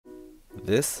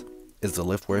This is the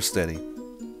Liftware Steady,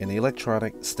 an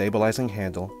electronic stabilizing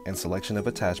handle and selection of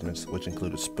attachments which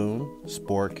include a spoon,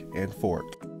 spork, and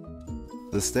fork.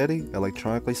 The Steady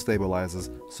electronically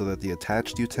stabilizes so that the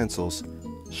attached utensils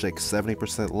shake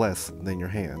 70% less than your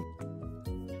hand.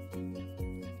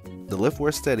 The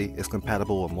Liftware Steady is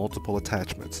compatible with multiple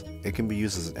attachments. It can be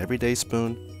used as an everyday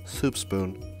spoon, soup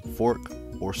spoon, fork,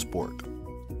 or spork.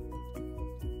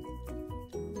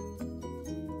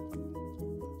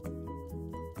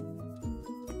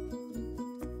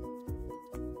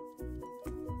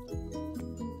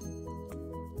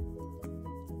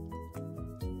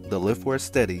 The Liftware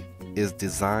Steady is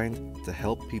designed to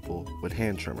help people with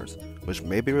hand tremors, which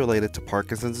may be related to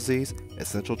Parkinson's disease,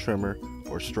 essential tremor,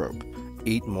 or stroke,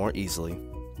 eat more easily.